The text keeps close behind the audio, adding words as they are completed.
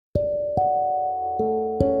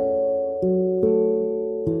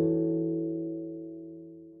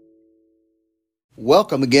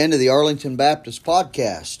Welcome again to the Arlington Baptist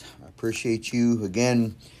Podcast. I appreciate you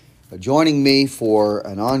again joining me for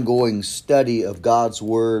an ongoing study of God's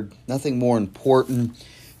Word. Nothing more important,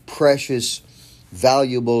 precious,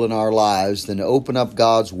 valuable in our lives than to open up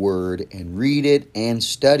God's Word and read it and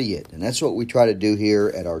study it. And that's what we try to do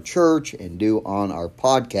here at our church and do on our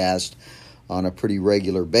podcast on a pretty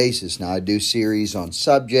regular basis. Now, I do series on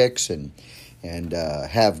subjects and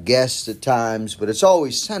have guests at times, but it's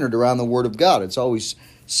always centered around the Word of God. It's always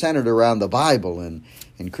centered around the Bible and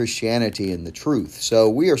Christianity and the truth. So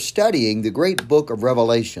we are studying the great book of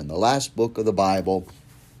Revelation, the last book of the Bible.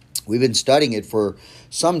 We've been studying it for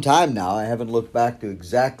some time now. I haven't looked back to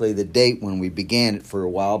exactly the date when we began it for a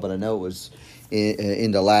while, but I know it was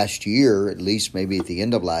into last year, at least maybe at the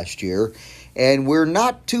end of last year. And we're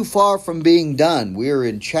not too far from being done. We're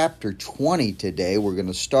in chapter 20 today. We're going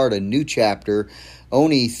to start a new chapter.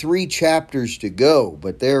 Only 3 chapters to go,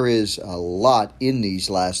 but there is a lot in these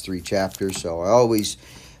last 3 chapters. So I always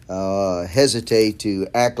hesitate to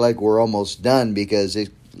act like we're almost done because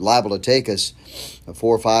it's liable to take us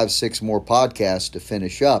 4, 5, 6 more podcasts to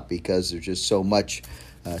finish up because there's just so much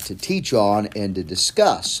to teach on and to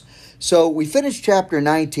discuss. So we finished chapter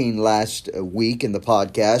 19 last week in the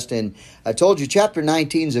podcast, and I told you chapter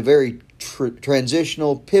 19 is a very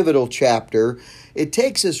transitional, pivotal chapter. It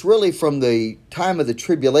takes us really from the time of the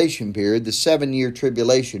tribulation period, the 7-year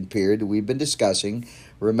tribulation period that we've been discussing.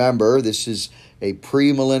 Remember, this is a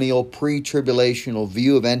premillennial, pre-tribulational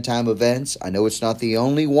view of end-time events. I know it's not the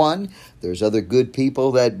only one. There's other good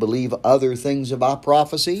people that believe other things about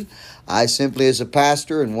prophecy. I simply, as a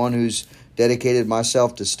pastor and one who's dedicated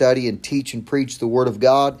myself to study and teach and preach the Word of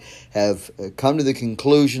God, have come to the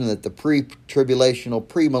conclusion that the pre-tribulational,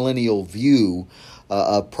 premillennial view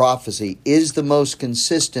of prophecy is the most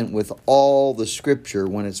consistent with all the Scripture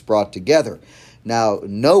when it's brought together. Now,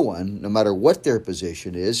 no one, no matter what their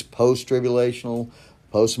position is, post-tribulational,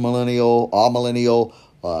 post-millennial, amillennial,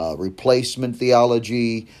 replacement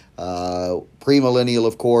theology, premillennial,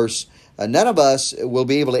 of course, none of us will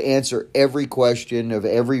be able to answer every question of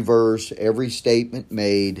every verse, every statement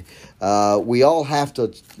made. We all have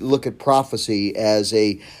to look at prophecy as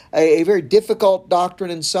a very difficult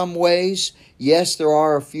doctrine in some ways. Yes, there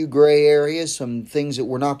are a few gray areas, some things that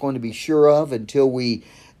we're not going to be sure of until we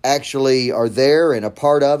actually are there and a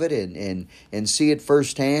part of it and see it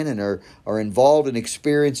firsthand and are involved and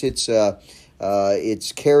experience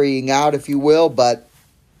its carrying out, if you will. But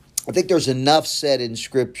I think there's enough said in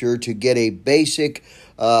Scripture to get a basic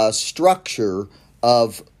structure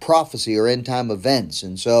of prophecy or end-time events.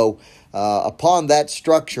 And so upon that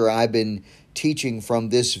structure, I've been teaching from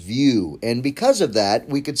this view. And because of that,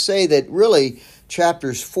 we could say that really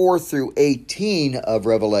chapters 4 through 18 of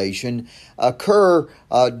Revelation occur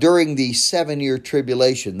during the 7-year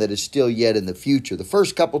tribulation that is still yet in the future. The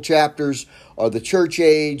first couple chapters are the church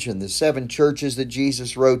age and the 7 churches that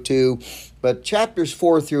Jesus wrote to. But chapters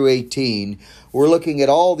 4 through 18, we're looking at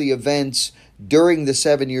all the events during the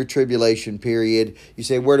 7-year tribulation period. You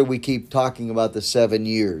say, where do we keep talking about the 7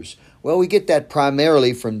 years? Well, we get that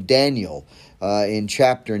primarily from Daniel in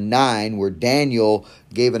chapter 9, where Daniel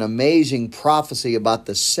gave an amazing prophecy about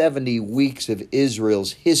the 70 weeks of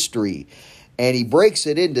Israel's history. And he breaks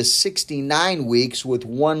it into 69 weeks with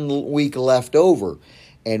 1 week left over.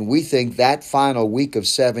 And we think that final week of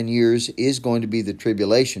 7 years is going to be the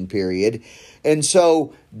tribulation period. And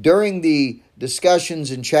so during the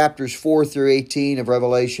discussions in chapters 4 through 18 of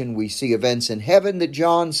Revelation, we see events in heaven that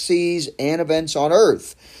John sees and events on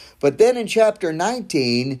earth. But then in chapter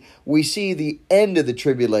 19, we see the end of the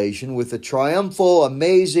tribulation with the triumphal,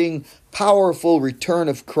 amazing, powerful return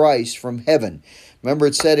of Christ from heaven. Remember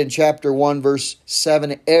it said in chapter 1, verse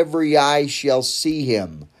 7, every eye shall see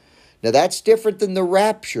him. Now that's different than the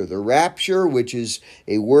rapture. The rapture, which is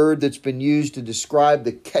a word that's been used to describe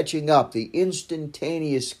the catching up, the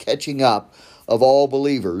instantaneous catching up of all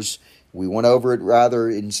believers. We went over it rather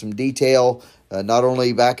in some detail, not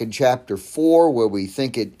only back in chapter 4 where we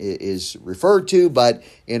think it is referred to, but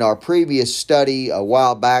in our previous study a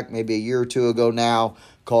while back, maybe a year or two ago now,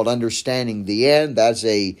 called Understanding the End. That's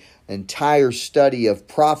an entire study of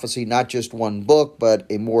prophecy, not just one book, but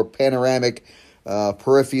a more panoramic,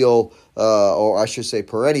 peripheral, or I should say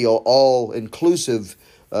perennial, all-inclusive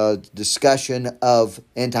discussion of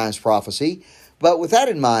end times prophecy. But with that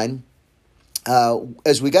in mind,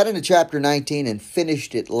 as we got into chapter 19 and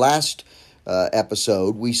finished it last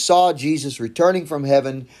episode, we saw Jesus returning from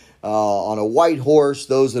heaven on a white horse.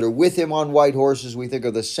 Those that are with him on white horses, we think,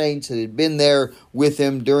 are the saints that had been there with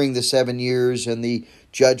him during the 7 years and the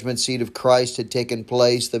judgment seat of Christ had taken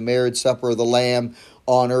place, the marriage supper of the Lamb.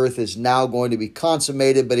 on earth is now going to be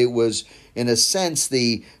consummated, but it was, in a sense,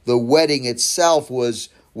 the wedding itself was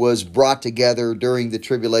brought together during the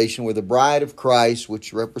tribulation, where the bride of Christ,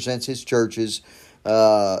 which represents his churches,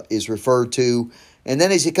 is referred to. And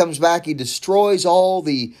then as he comes back, he destroys all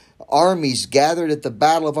the armies gathered at the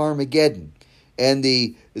Battle of Armageddon. And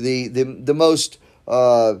the most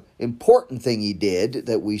important thing he did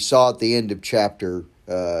that we saw at the end of chapter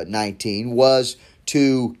 19 was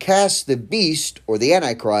to cast the beast, or the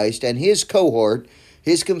Antichrist, and his cohort,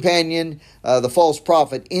 his companion, the false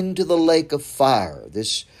prophet, into the lake of fire,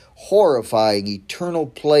 this horrifying eternal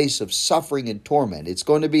place of suffering and torment. It's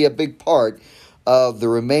going to be a big part of the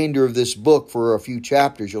remainder of this book for a few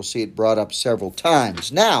chapters. You'll see it brought up several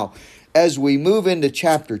times. Now, as we move into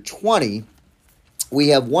chapter 20, we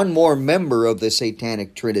have one more member of the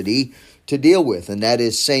Satanic Trinity to deal with, and that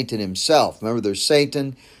is Satan himself. Remember, there's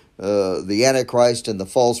Satan, the Antichrist, and the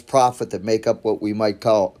false prophet that make up what we might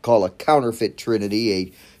call a counterfeit trinity,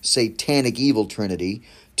 a satanic evil trinity.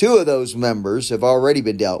 Two of those members have already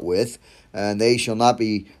been dealt with, and they shall not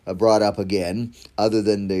be brought up again, other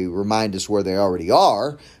than to remind us where they already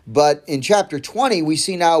are. But in chapter 20, we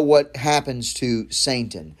see now what happens to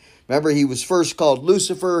Satan. Remember, he was first called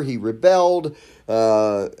Lucifer. He rebelled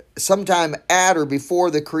sometime at or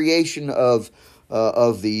before the creation of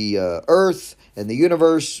the earth and the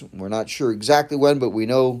universe. We're not sure exactly when, but we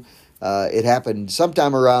know it happened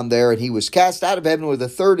sometime around there, and he was cast out of heaven with a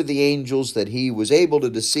third of the angels that he was able to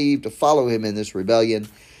deceive to follow him in this rebellion.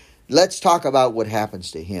 Let's talk about what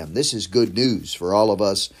happens to him. This is good news for all of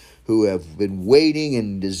us who have been waiting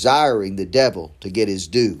and desiring the devil to get his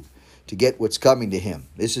due, to get what's coming to him.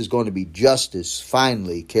 This is going to be justice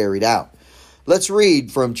finally carried out. Let's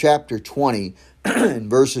read from chapter 20,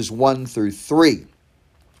 verses 1 through 3.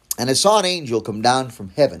 And I saw an angel come down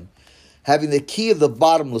from heaven, having the key of the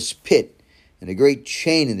bottomless pit and a great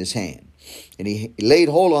chain in his hand. And he laid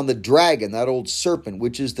hold on the dragon, that old serpent,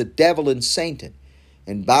 which is the devil and Satan,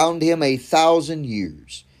 and bound him 1,000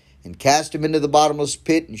 years, and cast him into the bottomless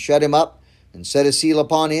pit, and shut him up, and set a seal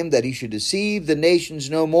upon him, that he should deceive the nations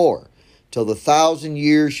no more, till the 1,000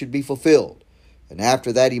 years should be fulfilled. And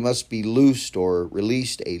after that he must be loosed or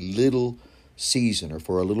released a little season, or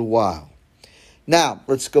for a little while. Now,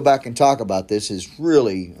 let's go back and talk about this. It's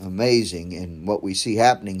really amazing, and what we see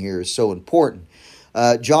happening here is so important.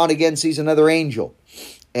 John again sees another angel,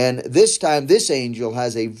 and this time this angel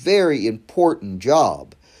has a very important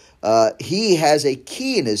job. He has a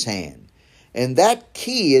key in his hand, and that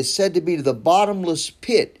key is said to be to the bottomless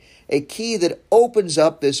pit, a key that opens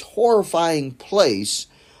up this horrifying place,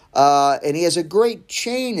 and he has a great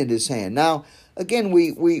chain in his hand. Now, again,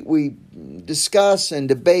 we discuss and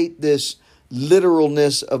debate this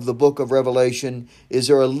literalness of the book of Revelation. Is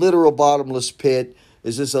there a literal bottomless pit?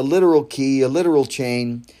 Is this a literal key, a literal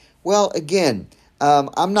chain? Well, again,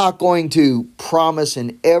 I'm not going to promise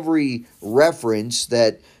in every reference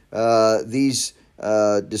that these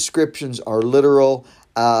descriptions are literal.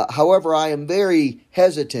 However, I am very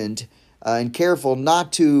hesitant and careful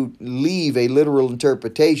not to leave a literal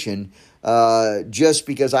interpretation just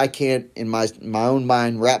because I can't, in my own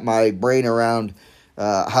mind, wrap my brain around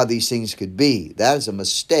how these things could be. That is a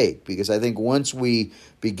mistake, because I think once we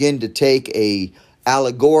begin to take a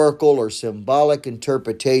allegorical or symbolic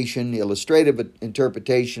interpretation, illustrative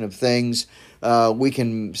interpretation of things, we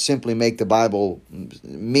can simply make the Bible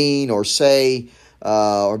mean or say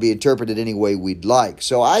or be interpreted any way we'd like.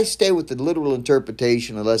 So I stay with the literal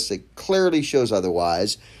interpretation unless it clearly shows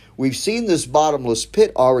otherwise. We've seen this bottomless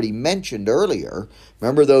pit already mentioned earlier.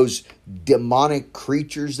 Remember those demonic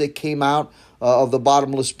creatures that came out of the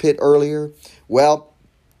bottomless pit earlier? Well,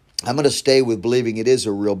 I'm going to stay with believing it is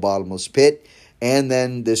a real bottomless pit. And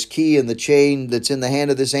then this key and the chain that's in the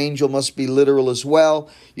hand of this angel must be literal as well.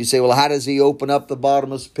 You say, well, how does he open up the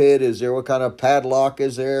bottomless pit? Is there, what kind of padlock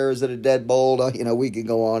is there? Is it a deadbolt? We could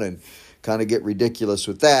go on and kind of get ridiculous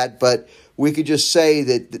with that. But we could just say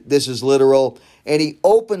that this is literal. And he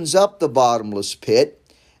opens up the bottomless pit,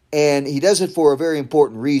 and he does it for a very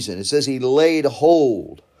important reason. It says he laid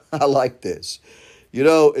hold. I like this.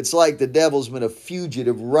 It's like the devil's been a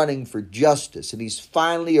fugitive running for justice, and he's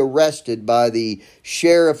finally arrested by the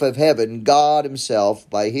sheriff of heaven, God himself,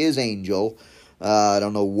 by his angel. I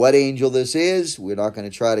don't know what angel this is. We're not going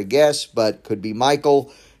to try to guess, but could be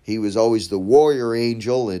Michael. He was always the warrior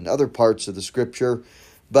angel in other parts of the scripture.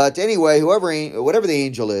 But anyway, whatever the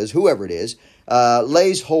angel is, whoever it is,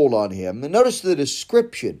 lays hold on him. And notice the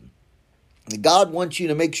description. God wants you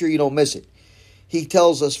to make sure you don't miss it. He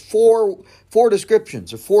tells us four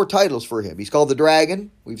descriptions or four titles for him. He's called the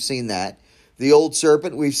dragon. We've seen that. The old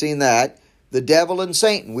serpent. We've seen that. the devil and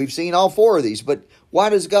Satan. We've seen all four of these, but why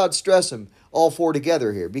does God stress them all four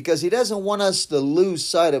together here? Because He doesn't want us to lose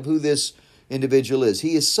sight of who this individual is.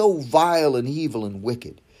 He is so vile and evil and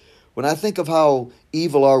wicked. When I think of how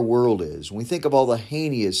evil our world is, when we think of all the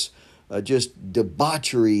heinous just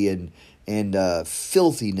debauchery and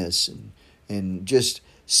filthiness and just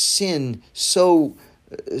sin so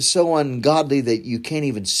ungodly that you can't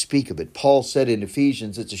even speak of it. Paul said in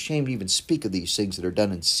Ephesians, it's a shame to even speak of these things that are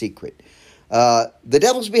done in secret. The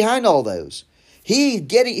devil's behind all those. He's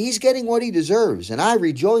getting what he deserves, and I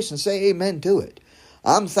rejoice and say amen to it.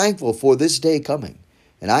 I'm thankful for this day coming,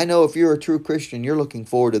 and I know if you're a true Christian, you're looking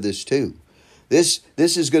forward to this too. This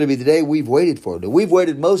is going to be the day we've waited for. We've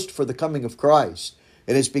waited most for the coming of Christ,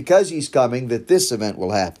 and it's because He's coming that this event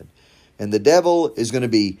will happen. And the devil is going to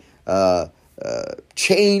be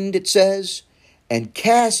chained, it says, and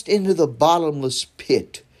cast into the bottomless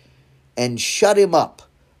pit and shut him up.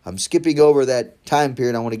 I'm skipping over that time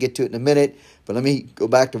period. I want to get to it in a minute, but let me go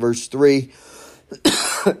back to verse 3.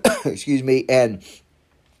 Excuse me. And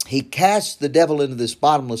he cast the devil into this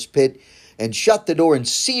bottomless pit and shut the door and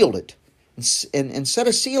sealed it and set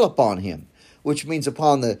a seal upon him, which means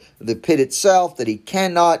upon the pit itself, that he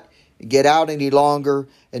cannot get out any longer.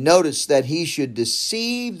 And notice that he should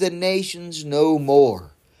deceive the nations no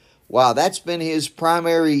more. Wow, that's been his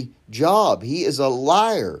primary job. He is a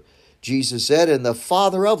liar, Jesus said, and the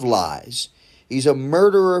father of lies. He's a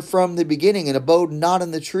murderer from the beginning and abode not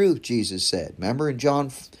in the truth, Jesus said. Remember in John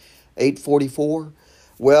 8:44?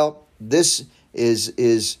 Well, this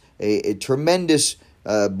is a tremendous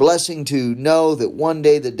blessing to know that one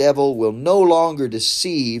day the devil will no longer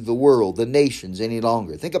deceive the world, the nations, any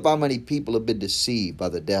longer. Think of how many people have been deceived by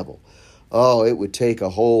the devil. Oh, it would take a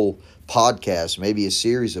whole podcast, maybe a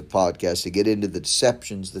series of podcasts, to get into the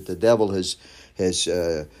deceptions that the devil has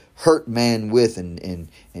hurt man with and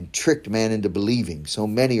tricked man into believing. So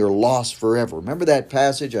many are lost forever. Remember that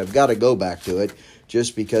passage? I've got to go back to it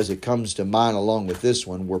just because it comes to mind along with this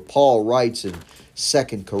one, where Paul writes in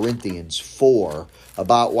 2 Corinthians 4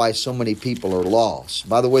 about why so many people are lost.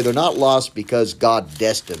 By the way, they're not lost because God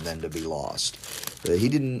destined them to be lost. He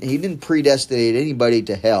didn't predestinate anybody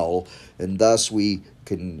to hell, and thus we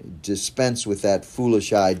can dispense with that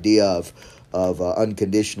foolish idea of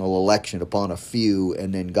unconditional election upon a few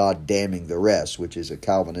and then God damning the rest, which is a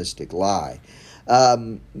Calvinistic lie.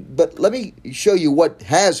 But let me show you what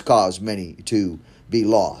has caused many to be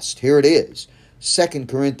lost. Here it is. 2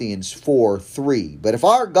 Corinthians 4:3. But if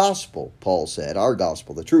our gospel, Paul said, our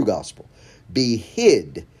gospel, the true gospel, be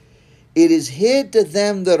hid, it is hid to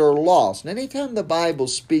them that are lost. And anytime the Bible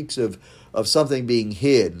speaks of something being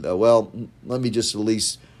hid, let me just at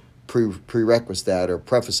least prerequisite that or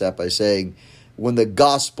preface that by saying, when the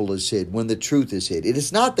gospel is hid, when the truth is hid, it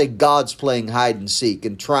is not that God's playing hide and seek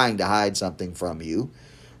and trying to hide something from you.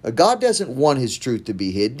 God doesn't want His truth to be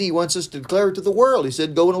hidden. He wants us to declare it to the world. He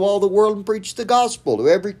said, go into all the world and preach the gospel to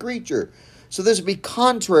every creature. So this would be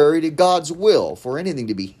contrary to God's will for anything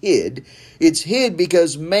to be hid. It's hid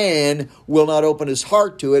because man will not open his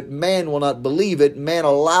heart to it. Man will not believe it. Man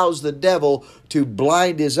allows the devil to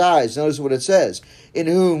blind his eyes. Notice what it says. In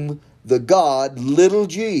whom the God, little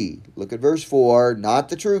g, look at verse 4, not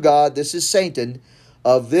the true God, this is Satan,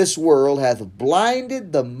 of this world hath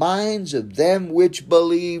blinded the minds of them which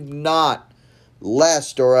believe not,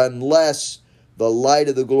 lest or unless the light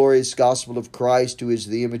of the glorious gospel of Christ, who is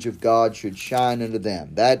the image of God, should shine unto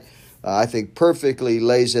them. That, I think, perfectly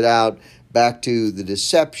lays it out back to the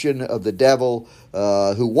deception of the devil,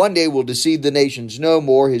 who one day will deceive the nations no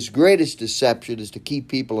more. His greatest deception is to keep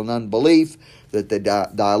people in unbelief, that they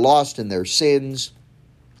die lost in their sins.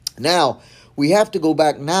 Now, we have to go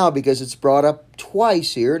back now because it's brought up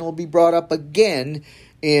twice here, and it'll be brought up again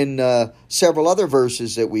in several other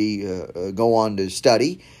verses that we go on to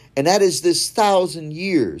study. And that is this 1,000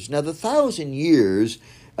 years. Now, the 1,000 years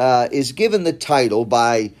is given the title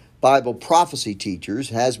by Bible prophecy teachers,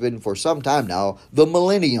 has been for some time now, the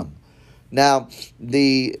millennium. Now,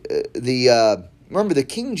 remember the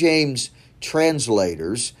King James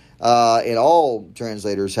translators, and all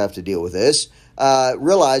translators have to deal with this,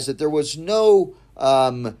 realized that there was no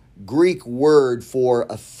Greek word for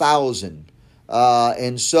 1,000,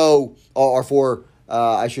 and so, or for,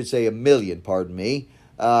 I should say, 1,000,000, pardon me.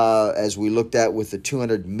 As we looked at with the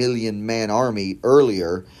 200 million man army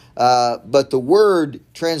earlier. But the word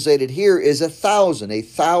translated here is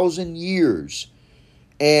 1,000 years.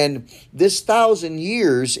 And this 1,000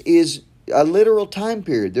 years is a literal time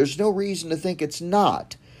period. There's no reason to think it's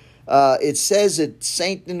not. It says that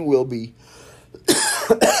Satan will be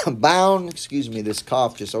bound. Excuse me, this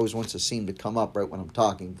cough just always wants to seem to come up right when I'm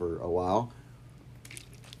talking for a while.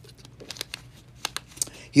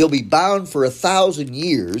 He'll be bound for 1,000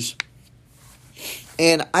 years.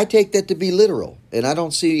 And I take that to be literal, and I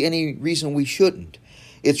don't see any reason we shouldn't.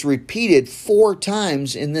 It's repeated 4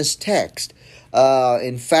 times in this text.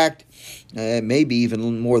 In fact, maybe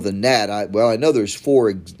even more than that. I know there's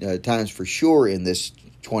 4 times for sure in this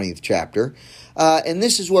 20th chapter. And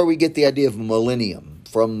this is where we get the idea of millennium,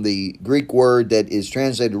 from the Greek word that is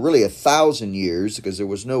translated really 1,000 years, because there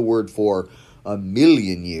was no word for a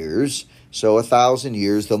million years. So 1,000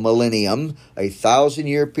 years, the millennium, a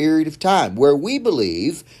 1,000-year period of time, where we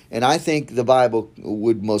believe, and I think the Bible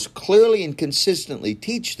would most clearly and consistently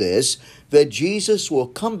teach this, that Jesus will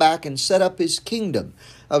come back and set up his kingdom.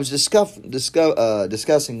 I was discussing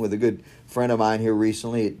with a good friend of mine here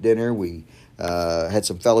recently at dinner. We had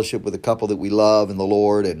some fellowship with a couple that we love in the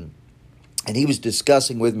Lord, and he was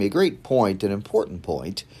discussing with me a great point, an important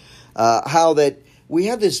point, how that we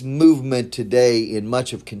have this movement today in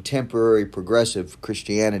much of contemporary progressive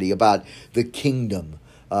Christianity about the kingdom.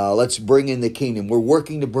 Let's bring in the kingdom. We're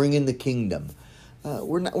working to bring in the kingdom.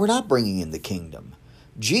 We're not bringing in the kingdom.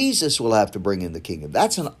 Jesus will have to bring in the kingdom.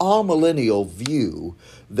 That's an all-millennial view,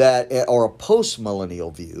 or a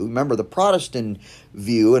post-millennial view. Remember, the Protestant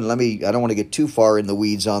view, and I don't want to get too far in the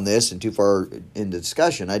weeds on this and too far in the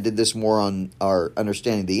discussion. I did this more on our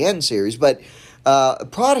Understanding the End series, but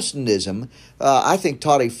Protestantism, I think,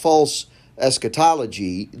 taught a false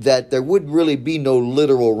eschatology that there would really be no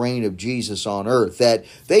literal reign of Jesus on earth, that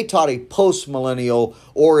they taught a post-millennial,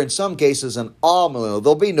 or in some cases an all-millennial.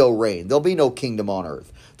 There'll be no reign. There'll be no kingdom on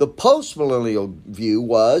earth. The post-millennial view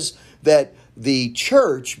was that the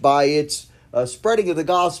church, by its spreading of the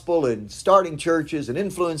gospel and starting churches and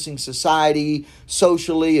influencing society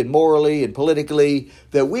socially and morally and politically,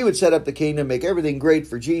 that we would set up the kingdom, make everything great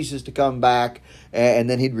for Jesus to come back, and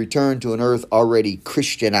then he'd return to an earth already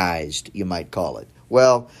Christianized, you might call it.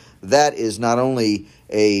 Well, that is not only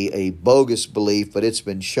a bogus belief, but it's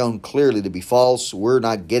been shown clearly to be false. We're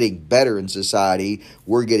not getting better in society.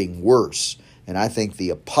 We're getting worse. And I think the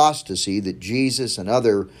apostasy that Jesus and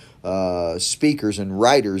other speakers and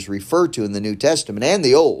writers refer to in the New Testament and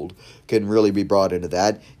the Old can really be brought into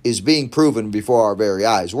that, is being proven before our very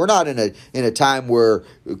eyes. We're not in a time where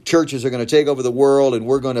churches are going to take over the world and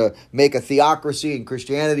we're going to make a theocracy and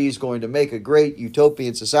Christianity is going to make a great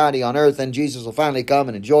utopian society on earth and Jesus will finally come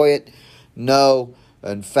and enjoy it. No,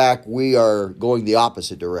 in fact, we are going the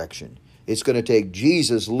opposite direction. It's going to take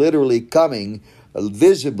Jesus literally coming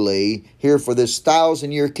visibly here for this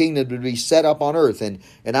 1,000-year kingdom to be set up on earth. And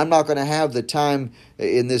I'm not going to have the time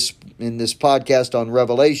in this podcast on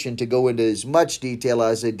Revelation to go into as much detail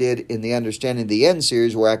as I did in the Understanding the End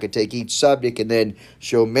series, where I could take each subject and then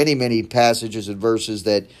show many, many passages and verses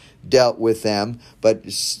that dealt with them. But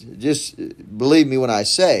just believe me when I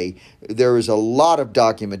say there is a lot of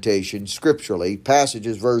documentation scripturally,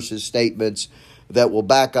 passages, verses, statements, that will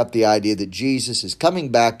back up the idea that Jesus is coming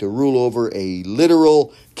back to rule over a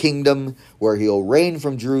literal kingdom where he'll reign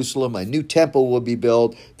from Jerusalem. A new temple will be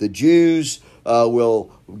built. The Jews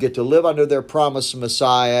will get to live under their promised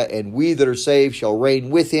Messiah, and we that are saved shall reign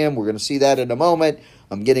with him. We're going to see that in a moment.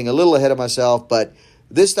 I'm getting a little ahead of myself, but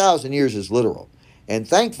this 1,000 years is literal. And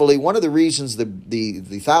thankfully, one of the reasons the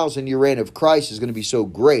 1,000-year reign of Christ is going to be so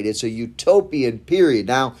great, it's a utopian period.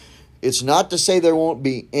 Now, it's not to say there won't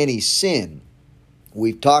be any sin.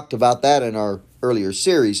 We've talked about that in our earlier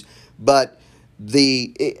series, but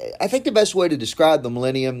I think the best way to describe the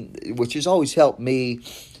millennium, which has always helped me,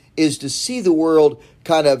 is to see the world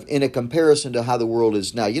kind of in a comparison to how the world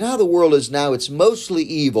is now. You know how the world is now? It's mostly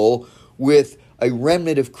evil with a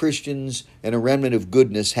remnant of Christians and a remnant of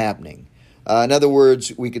goodness happening. In other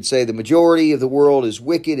words, we could say the majority of the world is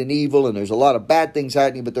wicked and evil, and there's a lot of bad things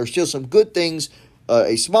happening, but there's still some good things,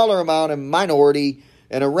 a smaller amount, a minority,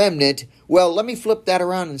 and a remnant. Well, let me flip that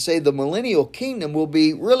around and say the millennial kingdom will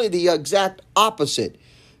be really the exact opposite.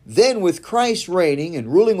 Then with Christ reigning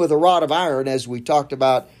and ruling with a rod of iron, as we talked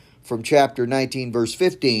about from chapter 19, verse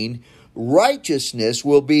 15, righteousness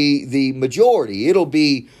will be the majority. It'll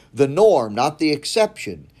be the norm, not the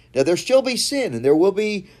exception. Now, there'll still be sin, and there will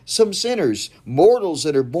be some sinners, mortals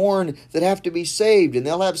that are born that have to be saved, and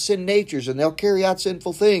they'll have sin natures, and they'll carry out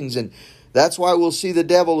sinful things, and that's why we'll see the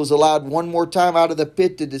devil is allowed one more time out of the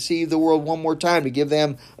pit to deceive the world one more time, to give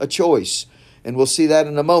them a choice. And we'll see that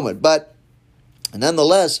in a moment. But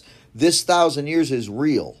nonetheless, this 1,000 years is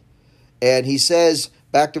real. And he says,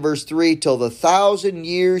 back to verse 3, till the 1,000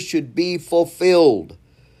 years should be fulfilled.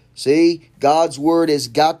 See, God's word has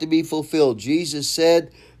got to be fulfilled. Jesus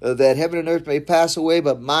said that heaven and earth may pass away,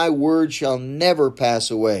 but my word shall never pass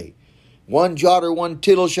away. One jot or one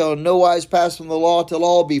tittle shall in no wise pass from the law till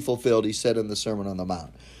all be fulfilled, he said in the Sermon on the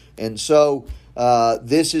Mount. And so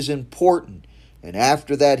this is important. And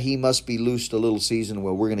after that, he must be loosed a little season.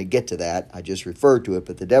 Well, we're going to get to that. I just referred to it.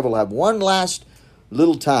 But the devil will have one last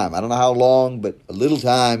little time. I don't know how long, but a little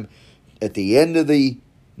time at the end of the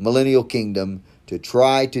millennial kingdom to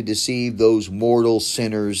try to deceive those mortal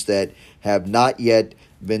sinners that have not yet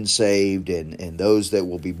been saved and those that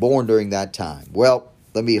will be born during that time. Well,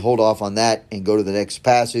 let me hold off on that and go to the next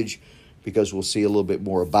passage because we'll see a little bit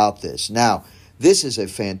more about this. Now, this is a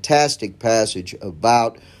fantastic passage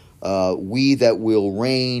about we that will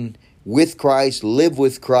reign with Christ, live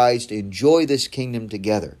with Christ, enjoy this kingdom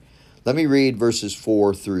together. Let me read verses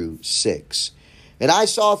 4 through 6. And I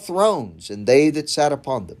saw thrones, and they that sat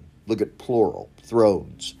upon them. Look at plural,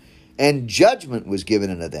 thrones. And judgment was given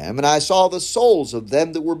unto them. And I saw the souls of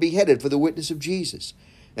them that were beheaded for the witness of Jesus,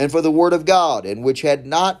 and for the word of God, and which had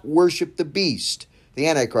not worshipped the beast, the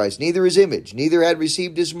Antichrist, neither his image, neither had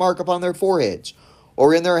received his mark upon their foreheads,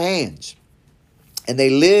 or in their hands. And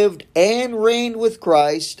they lived and reigned with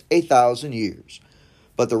Christ 1,000 years.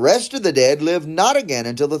 But the rest of the dead lived not again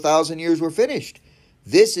until the 1,000 years were finished.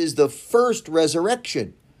 This is the first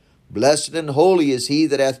resurrection. Blessed and holy is he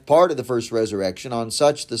that hath part of the first resurrection. On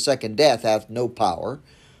such the second death hath no power.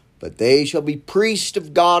 But they shall be priests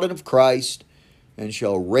of God and of Christ, and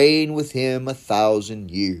shall reign with him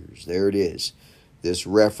 1,000 years. There it is. This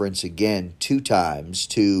reference again 2 times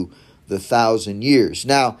to the 1,000 years.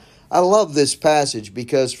 Now, I love this passage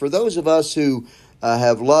because for those of us who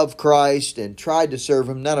have loved Christ and tried to serve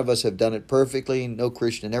him, none of us have done it perfectly. No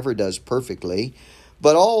Christian ever does perfectly.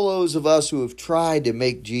 But all those of us who have tried to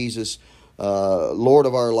make Jesus Lord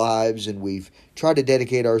of our lives, and we've tried to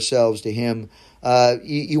dedicate ourselves to him,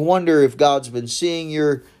 you wonder if God's been seeing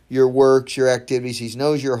your works, your activities. He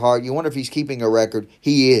knows your heart. You wonder if he's keeping a record.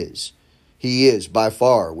 He is. He is, by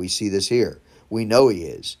far. We see this here. We know he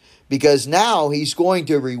is. Because now he's going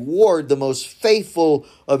to reward the most faithful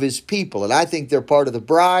of his people. And I think they're part of the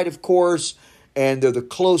bride, of course, and they're the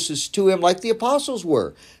closest to him, like the apostles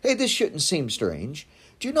were. Hey, this shouldn't seem strange.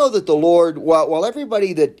 Do you know that the Lord, while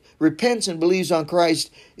everybody that repents and believes on Christ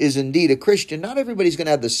is indeed a Christian, not everybody's going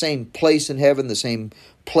to have the same place in heaven, the same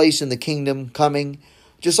place in the kingdom coming.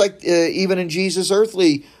 Just like even in Jesus'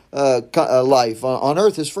 earthly life on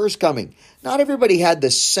earth, his first coming. Not everybody had the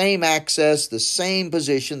same access, the same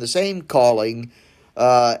position, the same calling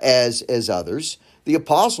as others. The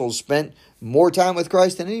apostles spent more time with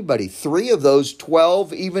Christ than anybody. 3 of those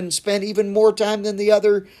 12 even spent even more time than the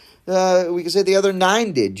other, we could say the other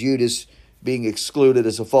 9 did. Judas being excluded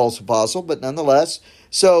as a false apostle, but nonetheless.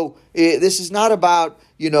 So this is not about,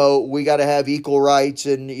 we got to have equal rights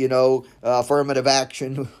and, affirmative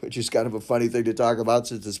action, which is kind of a funny thing to talk about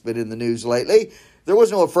since it's been in the news lately. There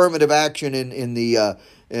was no affirmative action in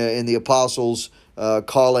the apostles'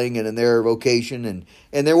 calling and in their vocation,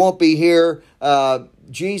 and there won't be here.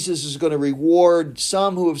 Jesus is going to reward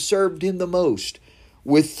some who have served him the most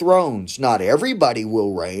with thrones. Not everybody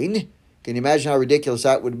will reign. Can you imagine how ridiculous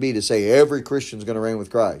that would be to say every Christian's going to reign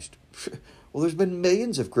with Christ? Well, there's been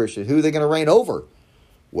millions of Christians. Who are they going to reign over?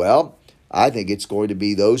 Well, I think it's going to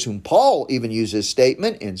be those whom Paul even used his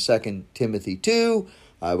statement in 2 Timothy 2.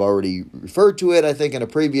 I've already referred to it, I think, in a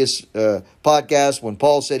previous podcast when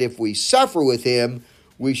Paul said, if we suffer with him,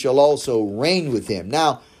 we shall also reign with him.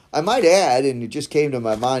 Now, I might add, and it just came to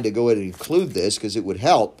my mind to go ahead and include this because it would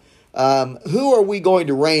help, who are we going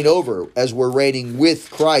to reign over as we're reigning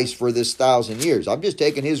with Christ for this 1,000 years? I'm just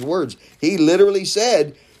taking his words. He literally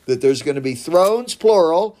said that there's going to be thrones,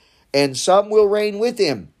 plural, and some will reign with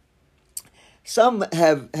him. Some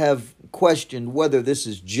have questioned whether this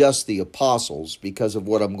is just the apostles because of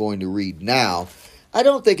what I'm going to read now. I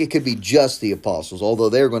don't think it could be just the apostles, although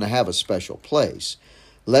they're going to have a special place.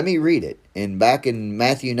 Let me read it. And back in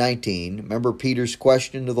Matthew 19, remember Peter's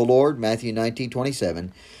question to the Lord? Matthew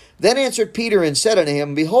 19:27. Then answered Peter and said unto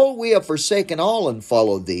him, Behold, we have forsaken all and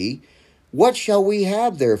followed thee. What shall we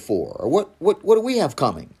have therefore? Or what do we have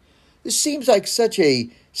coming? This seems like such a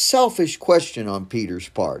selfish question on Peter's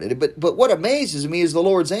part. But what amazes me is the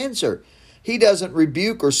Lord's answer. He doesn't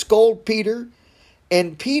rebuke or scold Peter.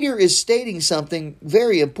 And Peter is stating something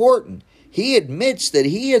very important. He admits that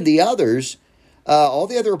he and the others, all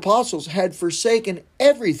the other apostles, had forsaken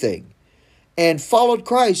everything and followed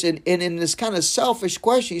Christ. And in this kind of selfish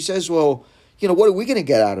question, he says, well, what are we going to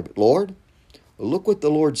get out of it, Lord? Well, look what the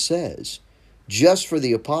Lord says. Just for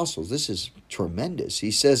the apostles, this is tremendous.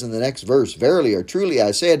 He says in the next verse, Verily or truly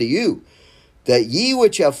I say unto you, that ye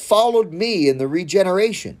which have followed me in the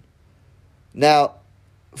regeneration. Now,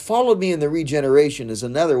 followed me in the regeneration is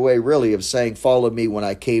another way really of saying followed me when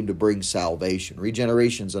I came to bring salvation.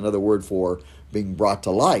 Regeneration is another word for being brought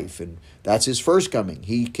to life. And that's his first coming.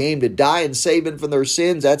 He came to die and save them from their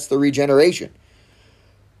sins. That's the regeneration.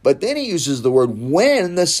 But then he uses the word,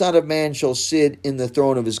 when the Son of Man shall sit in the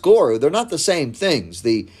throne of his glory. They're not the same things.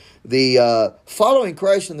 The following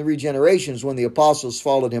Christ in the regeneration is when the apostles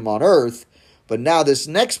followed him on earth. But now this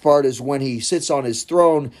next part is when he sits on his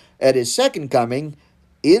throne at his second coming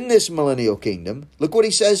in this millennial kingdom. Look what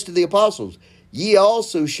he says to the apostles. Ye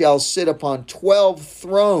also shall sit upon 12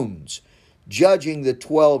 thrones, judging the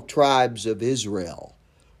 12 tribes of Israel.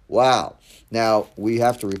 Wow. Now, we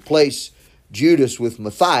have to replace Judas with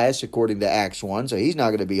Matthias, according to Acts 1, so he's not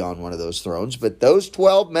going to be on one of those thrones. But those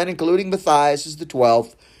 12 men, including Matthias, is the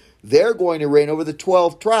 12th. They're going to reign over the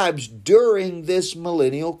 12 tribes during this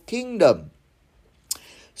millennial kingdom.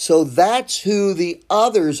 So that's who the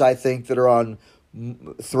others, I think, that are on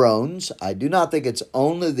thrones. I do not think it's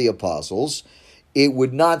only the apostles. It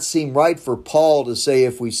would not seem right for Paul to say,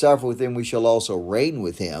 if we suffer with him, we shall also reign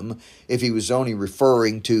with him. If he was only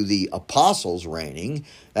referring to the apostles reigning,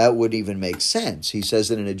 that would even make sense. He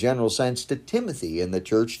says it in a general sense to Timothy and the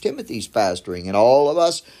church Timothy's pastoring, and all of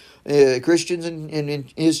us Christians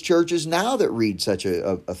in his churches now that read such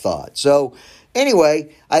a thought. So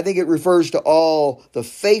anyway, I think it refers to all the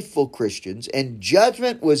faithful Christians, and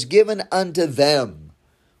judgment was given unto them.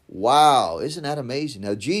 Wow, isn't that amazing?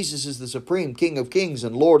 Now, Jesus is the supreme King of kings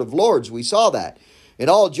and Lord of lords. We saw that. And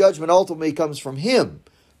all judgment ultimately comes from him.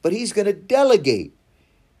 But he's going to delegate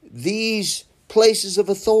these places of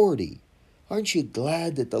authority. Aren't you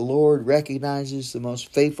glad that the Lord recognizes the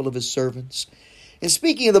most faithful of his servants? And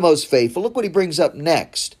speaking of the most faithful, look what he brings up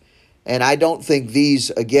next. And I don't think these,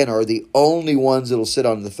 again, are the only ones that will sit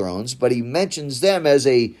on the thrones, but he mentions them as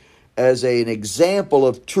an example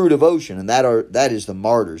of true devotion, and that is the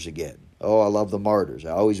martyrs again. Oh, I love the martyrs.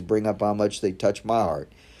 I always bring up how much they touch my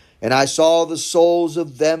heart. And I saw the souls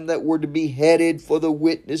of them that were to be beheaded for the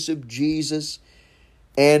witness of Jesus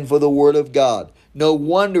and for the word of God. No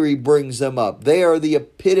wonder he brings them up. They are the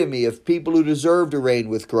epitome of people who deserve to reign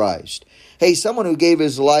with Christ. Hey, someone who gave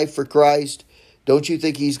his life for Christ, don't you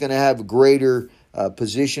think he's going to have a greater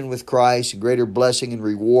position with Christ, a greater blessing and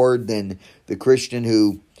reward than the Christian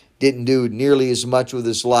who didn't do nearly as much with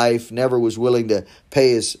his life, never was willing to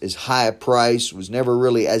pay as high a price, was never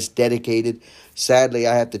really as dedicated? Sadly,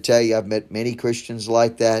 I have to tell you, I've met many Christians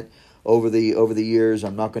like that over the years.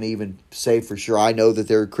 I'm not going to even say for sure I know that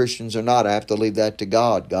they're Christians or not. I have to leave that to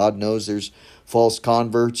God. God knows there's false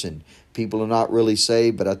converts and people are not really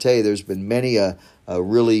saved. But I tell you, there's been many a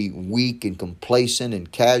really weak and complacent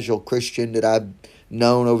and casual Christian that I've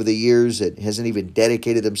known over the years that hasn't even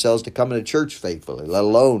dedicated themselves to coming to church faithfully, let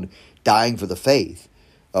alone dying for the faith.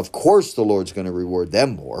 Of course the Lord's going to reward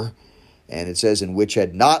them more. And it says, in which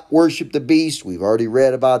had not worshipped the beast. We've already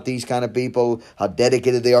read about these kind of people, how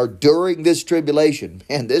dedicated they are during this tribulation.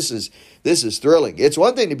 Man, this is thrilling. It's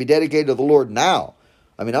one thing to be dedicated to the Lord now.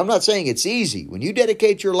 I mean, I'm not saying it's easy. When you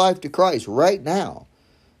dedicate your life to Christ right now,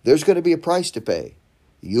 there's going to be a price to pay.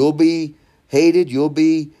 You'll be hated. You'll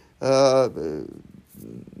be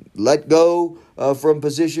let go from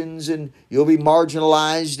positions, and you'll be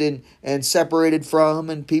marginalized and separated from,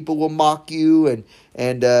 and people will mock you,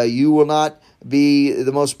 and you will not be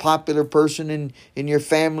the most popular person in your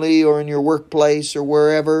family or in your workplace or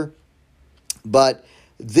wherever. But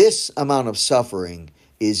this amount of suffering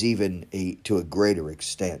is even to a greater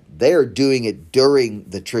extent. They're doing it during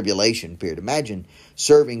the tribulation period. Imagine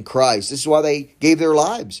serving Christ. This is why they gave their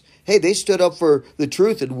lives. Hey, they stood up for the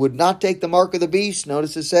truth and would not take the mark of the beast.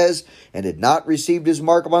 Notice it says, and had not received his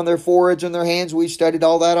mark upon their foreheads and their hands. We've studied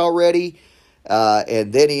all that already.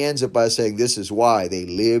 And then he ends up by saying, this is why they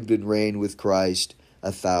lived and reigned with Christ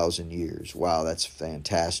 1,000 years. Wow, that's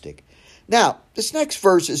fantastic. Now, this next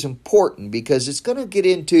verse is important because it's going to get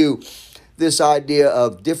into this idea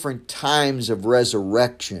of different times of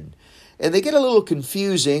resurrection. And they get a little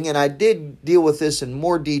confusing, and I did deal with this in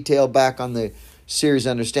more detail back on the series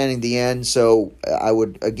Understanding the End. So I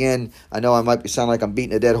would, again, I know I might sound like I'm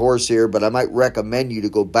beating a dead horse here, but I might recommend you to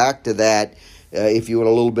go back to that if you want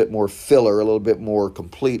a little bit more filler, a little bit more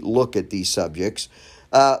complete look at these subjects.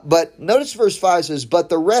 But notice verse 5 says, but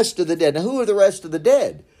the rest of the dead. Now, who are the rest of the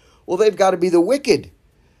dead? Well, they've got to be the wicked.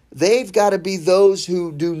 They've got to be those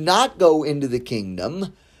who do not go into the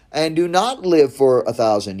kingdom and do not live for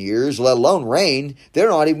 1,000 years, let alone reign. They're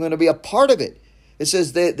not even going to be a part of it. It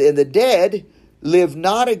says that the dead live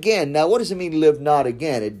not again. Now, what does it mean, live not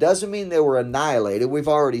again? It doesn't mean they were annihilated. We've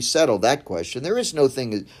already settled that question. There is no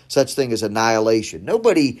such thing as annihilation.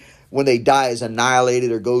 Nobody, when they die, is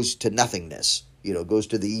annihilated or goes to nothingness, goes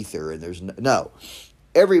to the ether. And there's no.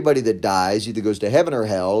 Everybody that dies either goes to heaven or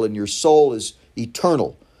hell, and your soul is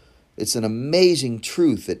eternal. It's an amazing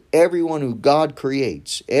truth that everyone who God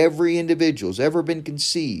creates, every individual who's ever been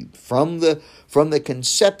conceived from the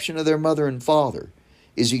conception of their mother and father,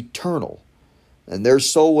 is eternal, and their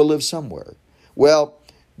soul will live somewhere. Well,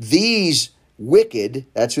 these wicked,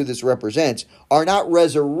 that's who this represents, are not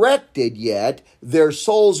resurrected yet. Their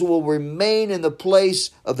souls will remain in the place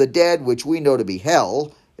of the dead, which we know to be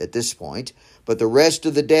hell at this point. But the rest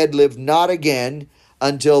of the dead live not again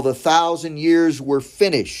until the 1,000 years were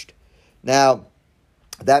finished. Now,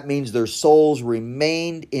 that means their souls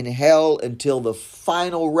remained in hell until the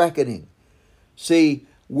final reckoning. See,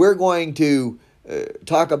 we're going to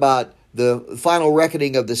talk about the final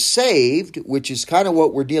reckoning of the saved, which is kind of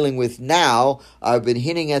what we're dealing with now. I've been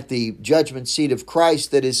hinting at the judgment seat of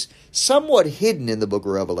Christ that is somewhat hidden in the book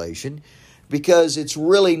of Revelation, because it's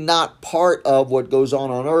really not part of what goes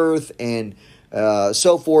on earth and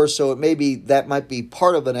so forth. So that might be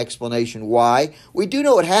part of an explanation why. We do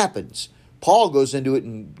know it happens. Paul goes into it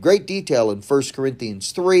in great detail in 1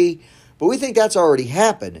 Corinthians 3, but we think that's already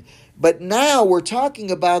happened. But now we're talking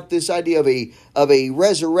about this idea of a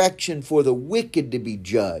resurrection for the wicked to be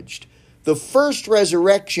judged. The first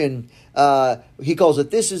resurrection, he calls it,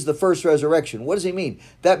 this is the first resurrection. What does he mean?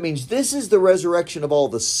 That means this is the resurrection of all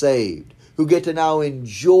the saved, who get to now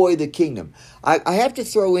enjoy the kingdom. I have to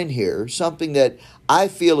throw in here something that I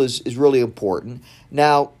feel is really important.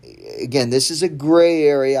 Now, again, this is a gray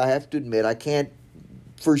area, I have to admit. I can't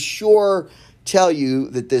for sure tell you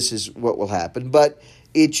that this is what will happen, but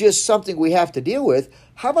it's just something we have to deal with.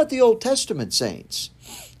 How about the Old Testament saints?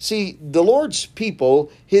 See, the Lord's people,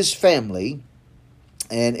 His family,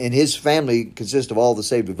 and His family consists of all the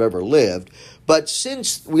saved who've ever lived. But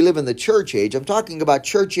since we live in the church age, I'm talking about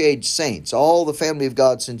church age saints, all the family of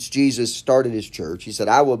God since Jesus started His church. He said,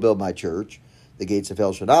 I will build my church. The gates of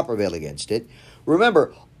hell shall not prevail against it.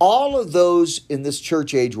 Remember, all of those in this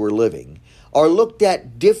church age we're living are looked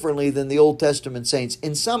at differently than the Old Testament saints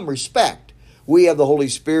in some respect. We have the Holy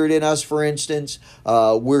Spirit in us, for instance.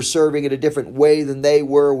 We're serving in a different way than they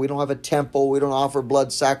were. We don't have a temple. We don't offer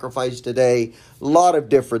blood sacrifice today. A lot of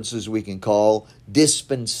differences we can call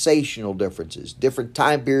dispensational differences, different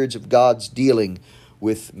time periods of God's dealing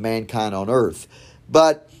with mankind on earth.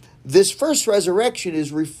 But this first resurrection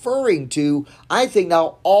is referring to, I think,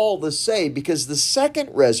 now all the saved, because the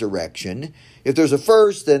second resurrection, if there's a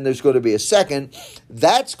first, then there's going to be a second.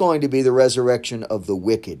 That's going to be the resurrection of the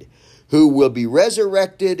wicked, who will be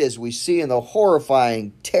resurrected, as we see in the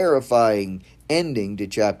horrifying, terrifying ending to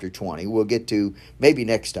chapter 20. We'll get to maybe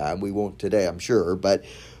next time. We won't today, I'm sure. But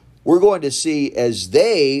we're going to see as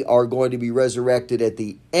they are going to be resurrected at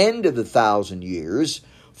the end of the 1,000 years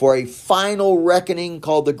for a final reckoning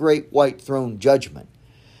called the Great White Throne Judgment.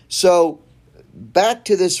 So, back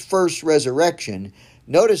to this first resurrection.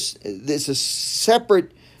 Notice this is a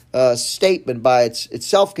separate statement by it's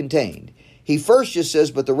self-contained. He first just says,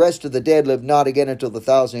 but the rest of the dead live not again until the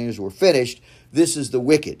 1,000 years were finished. This is the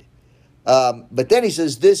wicked. But then he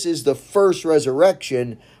says, this is the first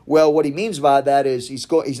resurrection. Well, what he means by that is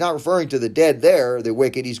he's not referring to the dead there, the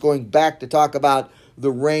wicked. He's going back to talk about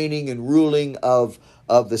the reigning and ruling of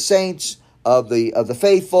the saints, of the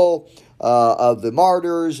faithful, of the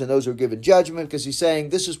martyrs, and those who are given judgment, because he's saying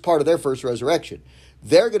this is part of their first resurrection.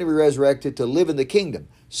 They're going to be resurrected to live in the kingdom.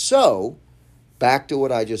 So, back to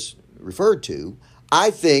what I just referred to, I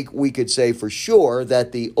think we could say for sure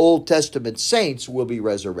that the Old Testament saints will be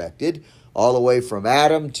resurrected, all the way from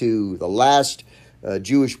Adam to the last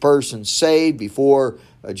Jewish person saved before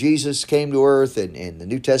Jesus came to earth and the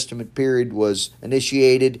New Testament period was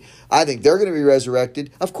initiated. I think they're going to be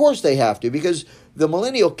resurrected. Of course they have to, because the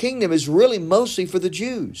millennial kingdom is really mostly for the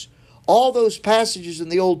Jews. All those passages in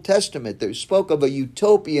the Old Testament that spoke of a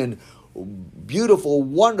utopian, beautiful,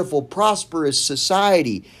 wonderful, prosperous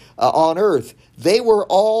society on earth, they were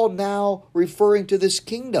all now referring to this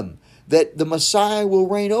kingdom that the Messiah will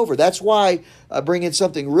reign over. That's why I bring in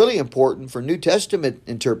something really important for New Testament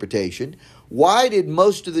interpretation. Why did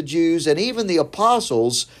most of the Jews and even the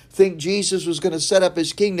apostles think Jesus was going to set up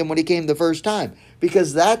His kingdom when He came the first time?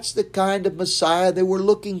 Because that's the kind of Messiah they were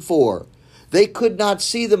looking for. They could not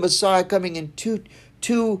see the Messiah coming in two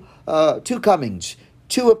comings,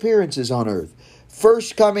 two appearances on earth.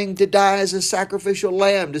 First coming to die as a sacrificial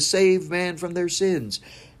lamb to save man from their sins.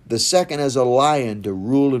 The second as a lion to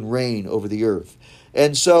rule and reign over the earth.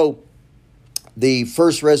 And so the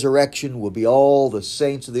first resurrection will be all the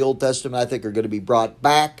saints of the Old Testament, I think, are going to be brought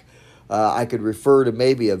back. I could refer to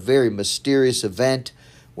maybe a very mysterious event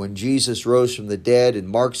when Jesus rose from the dead. In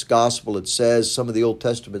Mark's gospel, it says some of the Old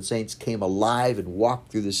Testament saints came alive and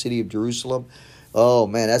walked through the city of Jerusalem. Oh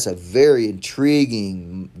man, that's a very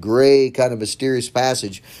intriguing, gray, kind of mysterious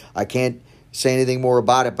passage. I can't say anything more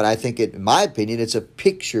about it, but I think in my opinion, it's a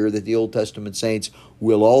picture that the Old Testament saints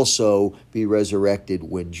will also be resurrected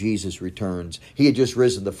when Jesus returns. He had just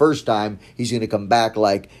risen the first time. He's going to come back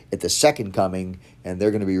like at the second coming, and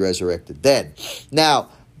they're going to be resurrected then. Now,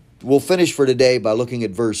 we'll finish for today by looking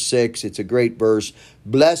at verse 6. It's a great verse.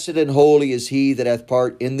 Blessed and holy is he that hath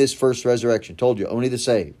part in this first resurrection. Told you, only the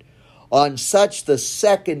saved. On such the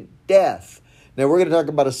second death. Now we're going to talk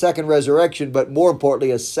about a second resurrection, but more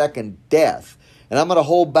importantly, a second death. And I'm going to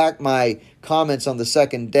hold back my comments on the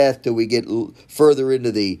second death till we get further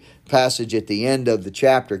into the passage at the end of the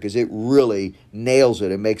chapter, because it really nails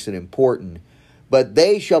it and makes it important. But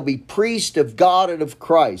they shall be priests of God and of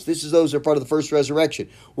Christ. This is those who are part of the first resurrection.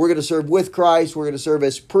 We're going to serve with Christ. We're going to serve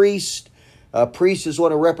as priests. Priest is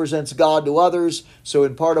one who represents God to others. So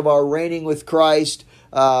in part of our reigning with Christ,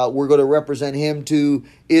 we're going to represent him to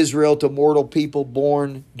Israel, to mortal people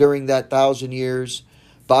born during that 1,000 years.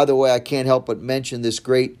 By the way, I can't help but mention this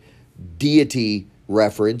great deity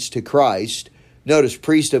reference to Christ. Notice,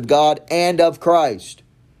 priest of God and of Christ.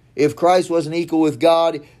 If Christ wasn't equal with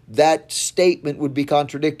God, that statement would be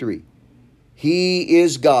contradictory. He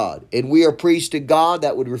is God, and we are priests to God.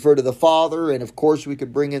 That would refer to the Father, and of course we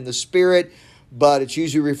could bring in the Spirit, but it's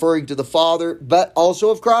usually referring to the Father, but also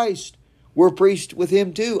of Christ. We're priests with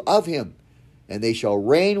him too, of him. And they shall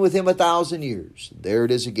reign with him 1,000 years. There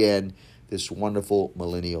it is again, this wonderful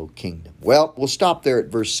millennial kingdom. Well, we'll stop there at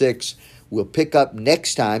verse 6. We'll pick up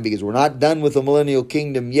next time, because we're not done with the millennial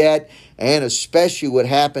kingdom yet, and especially what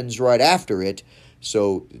happens right after it.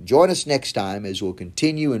 So join us next time as we'll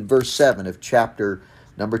continue in verse 7 of chapter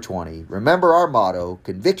number 20. Remember our motto: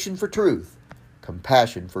 conviction for truth,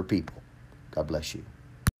 compassion for people. God bless you.